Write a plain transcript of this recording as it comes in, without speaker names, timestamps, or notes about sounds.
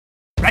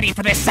ready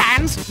for this,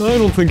 Sans? I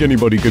don't think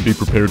anybody could be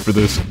prepared for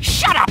this.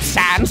 Shut up,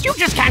 Sans! You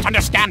just can't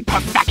understand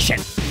perfection!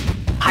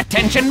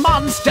 Attention,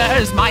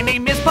 monsters! My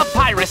name is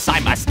Papyrus.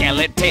 I'm a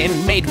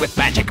skeleton made with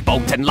magic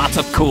bolt and lots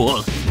of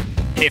cool.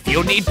 If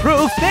you need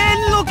proof,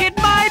 then look at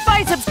my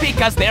biceps,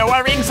 because they're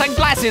wearing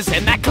sunglasses,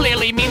 and that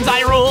clearly means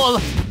I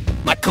rule.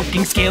 My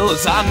cooking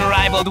skills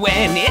unrivaled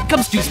when it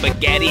comes to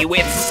spaghetti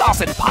with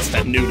sauce and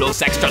pasta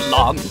noodles extra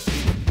long.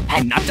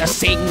 And not a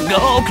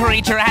single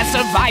creature has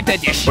survived the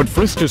dish. But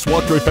Frisk just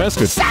walked right past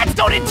it. Sans,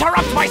 don't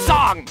interrupt my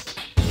song!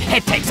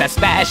 It takes a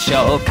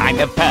special kind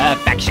of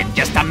perfection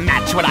just to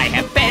match what I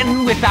have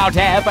been without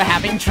ever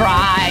having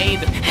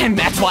tried. And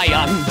that's why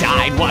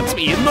Undyne wants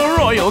me in the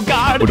Royal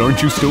Guard. But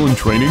aren't you still in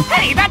training?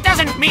 Hey, that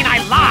doesn't mean I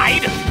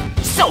lied!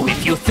 So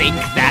if you think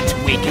that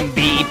we can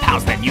be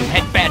pals, then you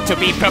had better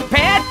be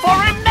prepared for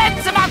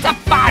immense amounts of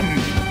fun!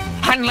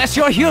 Unless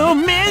you're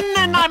human,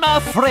 and I'm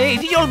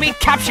afraid you'll be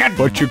captured!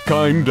 But you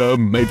kinda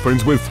made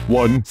friends with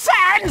one.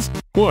 Sans!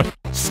 What?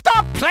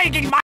 Stop plaguing my